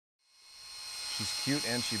She's cute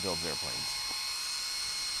and she builds airplanes.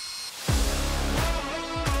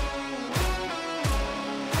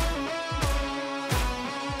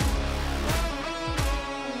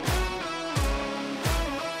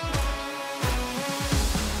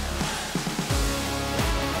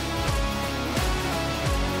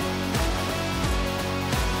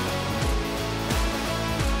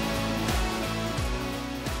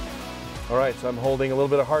 All right, so I'm holding a little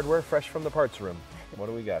bit of hardware fresh from the parts room. What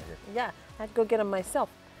do we got here? Yeah, I had to go get them myself.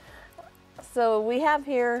 So we have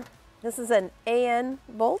here, this is an AN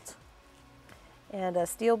bolt and a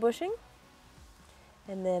steel bushing,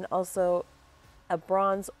 and then also a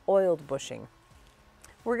bronze oiled bushing.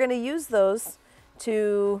 We're going to use those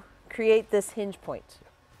to create this hinge point.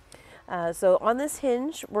 So on this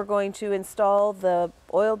hinge, we're going to install the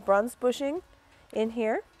oiled bronze bushing in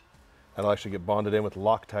here. That'll actually get bonded in with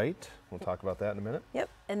Loctite. We'll talk about that in a minute. Yep,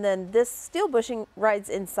 and then this steel bushing rides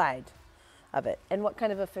inside of it. And what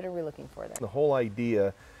kind of a fit are we looking for there? The whole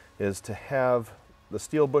idea is to have the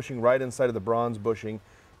steel bushing right inside of the bronze bushing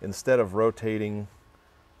instead of rotating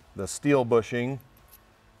the steel bushing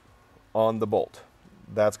on the bolt.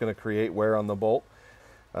 That's going to create wear on the bolt.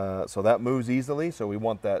 So that moves easily, so we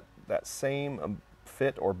want that same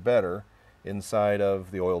fit or better inside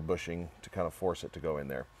of the oiled bushing to kind of force it to go in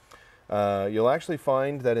there. You'll actually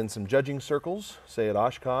find that in some judging circles, say at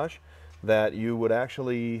Oshkosh, that you would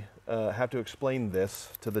actually have to explain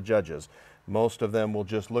this to the judges. Most of them will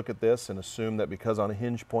just look at this and assume that because on a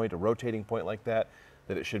hinge point, a rotating point like that,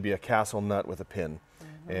 that it should be a castle nut with a pin.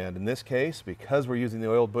 And in this case, because we're using the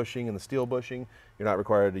oiled bushing and the steel bushing, you're not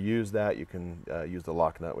required to use that. You can use the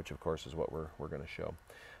lock nut, which of course is what we're going to show.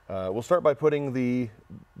 We'll start by putting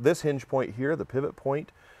this hinge point here, the pivot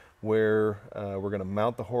point, where we're going to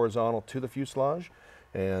mount the horizontal to the fuselage.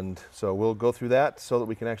 And so we'll go through that so that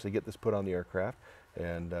we can actually get this put on the aircraft.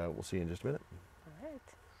 And we'll see you in just a minute. All right.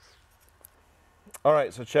 All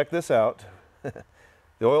right, so check this out. The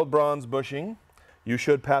oiled bronze bushing. You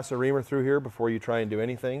should pass a reamer through here before you try and do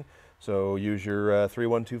anything. So use your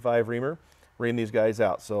 3125 reamer. Ream these guys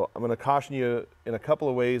out. So I'm going to caution you in a couple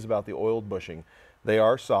of ways about the oiled bushing. They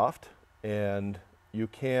are soft, and you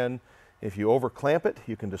can, if you over clamp it,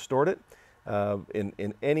 you can distort it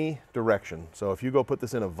in any direction. So if you go put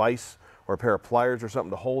this in a vise or a pair of pliers or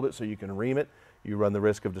something to hold it so you can ream it, you run the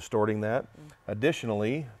risk of distorting that.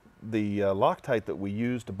 Additionally, the Loctite that we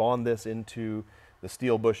use to bond this into the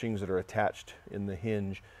steel bushings that are attached in the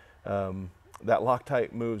hinge, that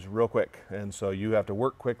Loctite moves real quick, and so you have to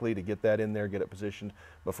work quickly to get that in there, get it positioned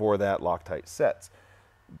before that Loctite sets.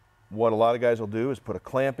 What a lot of guys will do is put a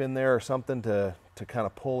clamp in there or something to kind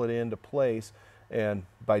of pull it into place, and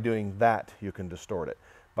by doing that you can distort it.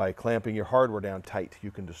 By clamping your hardware down tight,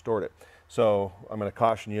 you can distort it. So I'm going to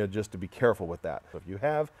caution you just to be careful with that. If you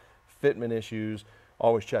have fitment issues,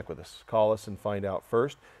 always check with us. Call us and find out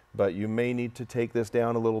first. But you may need to take this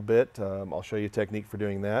down a little bit. I'll show you a technique for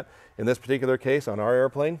doing that. In this particular case, on our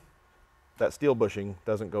airplane, that steel bushing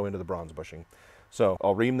doesn't go into the bronze bushing. So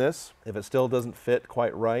I'll ream this. If it still doesn't fit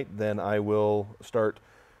quite right, then I will start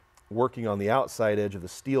working on the outside edge of the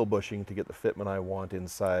steel bushing to get the fitment I want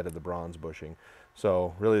inside of the bronze bushing.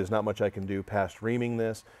 So really there's not much I can do past reaming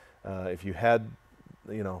this. If you had,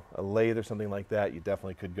 you know, a lathe or something like that, you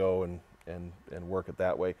definitely could go and work it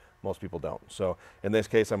that way. Most people don't. So in this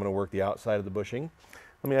case, I'm going to work the outside of the bushing.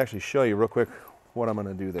 Let me actually show you real quick what I'm going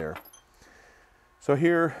to do there. So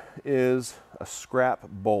here is a scrap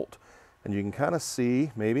bolt, and you can kind of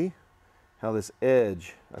see maybe how this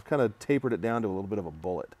edge, I've kind of tapered it down to a little bit of a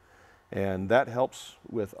bullet, and that helps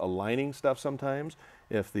with aligning stuff sometimes.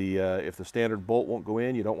 If the standard bolt won't go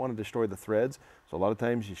in, you don't want to destroy the threads. So a lot of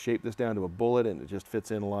times you shape this down to a bullet and it just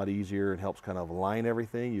fits in a lot easier and helps kind of align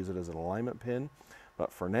everything. Use it as an alignment pin.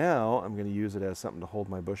 But for now, I'm going to use it as something to hold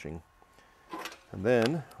my bushing. And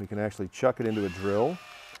then we can actually chuck it into a drill.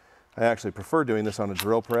 I actually prefer doing this on a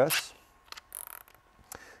drill press.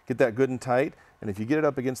 Get that good and tight, and if you get it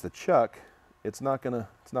up against the chuck, it's not gonna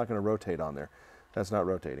rotate on there. That's not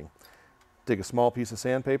rotating. Take a small piece of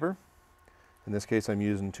sandpaper. In this case, I'm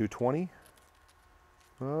using 220.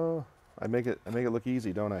 Oh, I make it look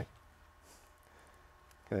easy, don't I?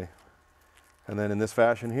 Okay. And then in this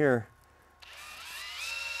fashion here,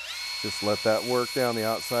 just let that work down the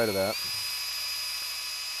outside of that.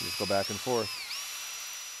 Just go back and forth.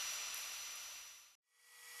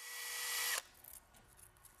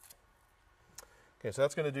 Okay, so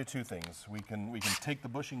that's going to do two things. We can take the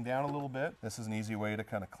bushing down a little bit. This is an easy way to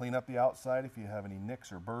kind of clean up the outside if you have any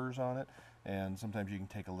nicks or burrs on it, and sometimes you can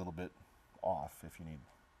take a little bit off if you need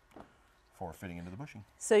for fitting into the bushing.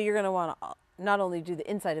 So you're going to want to not only do the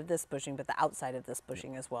inside of this bushing, but the outside of this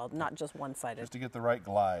bushing as well, not just one-sided. Just to get the right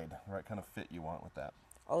glide, the right kind of fit you want with that.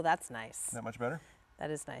 Oh, that's nice. Is that much better? That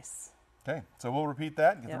is nice. Okay, so we'll repeat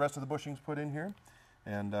that, get Yep. the rest of the bushings put in here,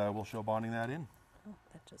 and we'll show bonding that in. Oh,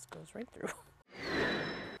 that just goes right through.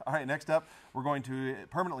 All right, next up, we're going to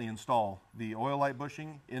permanently install the oil light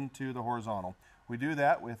bushing into the horizontal. We do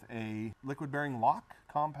that with a liquid-bearing lock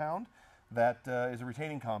compound that is a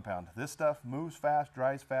retaining compound. This stuff moves fast,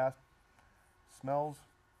 dries fast, smells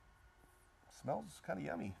kind of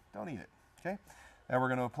yummy. Don't eat it, okay? And we're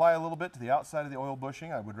going to apply a little bit to the outside of the oil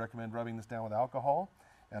bushing. I would recommend rubbing this down with alcohol,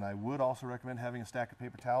 and I would also recommend having a stack of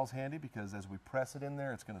paper towels handy because as we press it in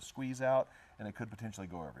there, it's going to squeeze out and it could potentially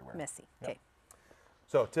go everywhere. Messy. Yep. Okay.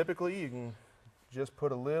 So typically you can just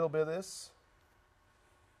put a little bit of this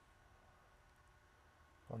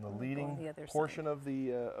on the leading the other portion of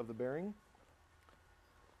the bearing,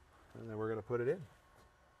 and then we're going to put it in.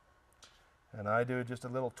 And I do just a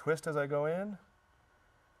little twist as I go in.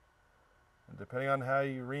 And depending on how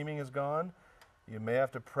your reaming is gone, you may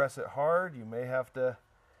have to press it hard. You may have to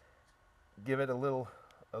give it a little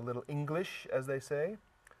English, as they say.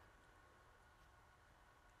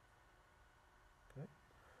 Okay.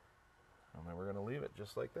 And then we're going to leave it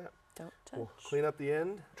just like that. Don't touch. We'll clean up the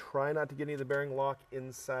end. Try not to get any of the bearing lock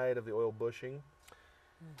inside of the oil bushing.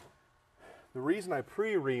 The reason I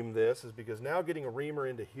pre-ream this is because now getting a reamer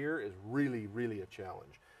into here is really, really a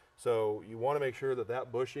challenge. So you want to make sure that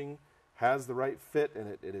that bushing has the right fit and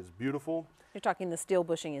it is beautiful. You're talking the steel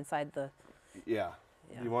bushing inside the... Yeah.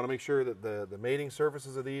 Yeah. You want to make sure that the mating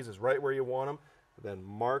surfaces of these is right where you want them. Then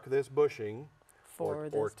mark this bushing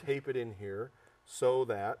or tape it in here so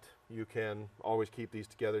that you can always keep these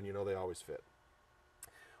together and you know they always fit.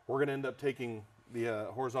 We're going to end up taking the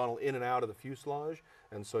horizontal in and out of the fuselage,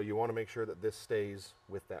 and so you want to make sure that this stays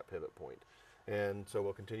with that pivot point. And so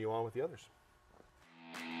we'll continue on with the others.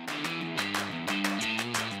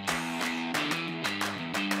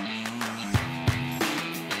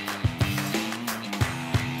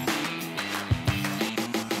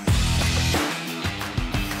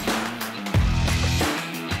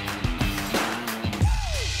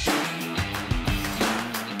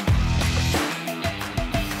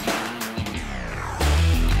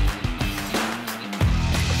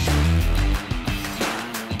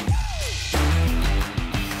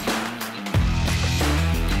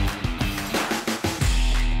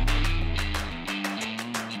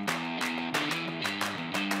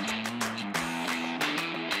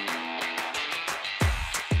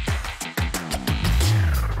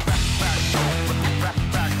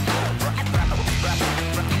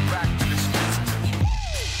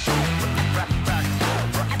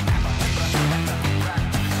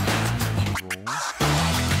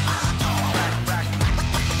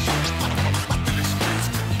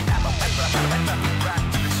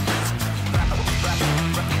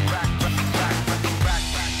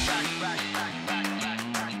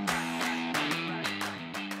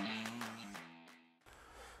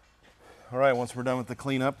 All right, once we're done with the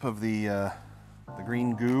cleanup of the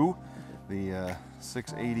green goo, the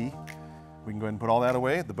 680, we can go ahead and put all that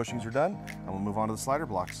away. The bushings are done, and we'll move on to the slider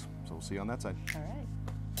blocks. So we'll see you on that side. All right.